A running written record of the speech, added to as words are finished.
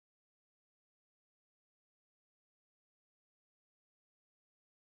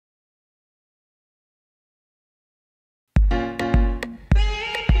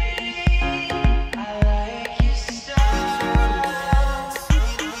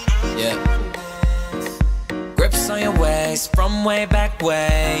Yeah. Grips on your waist from way back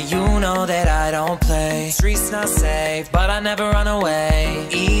way. You know that I don't play. Streets not safe, but I never run away,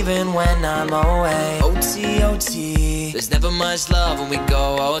 even when I'm away. OT, OT, there's never much love when we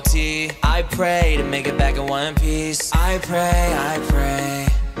go OT. I pray to make it back in one piece. I pray.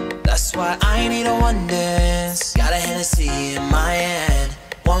 That's why I need a one dance. Got a Hennessy in my hand.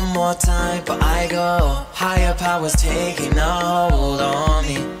 One more time, but I go. Higher powers taking a hold on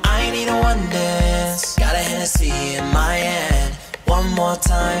me. I need a one dance. Got a Hennessy in my hand. One more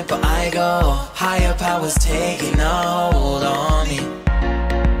time, but I go. Higher powers taking a hold on me.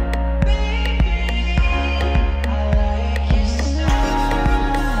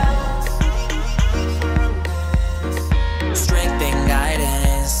 Strength and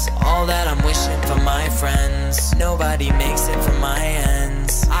guidance, all that I'm wishing for my friends. Nobody makes it from my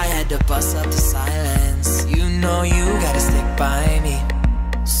ends. I had to bust up the silence. You know you gotta stick by me.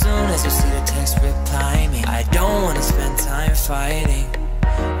 Soon as you see the text, reply me. I don't wanna spend time fighting.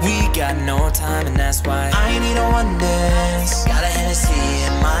 We got no time, and that's why I need a one dance. Got a Hennessy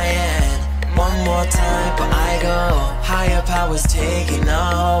in my hand. One more time, but I go. Higher powers taking a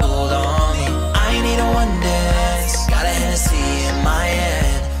hold on me. I need a one dance. Got a Hennessy in my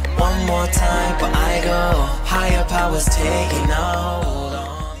hand. One more time, but I go. Higher powers taking a hold on me.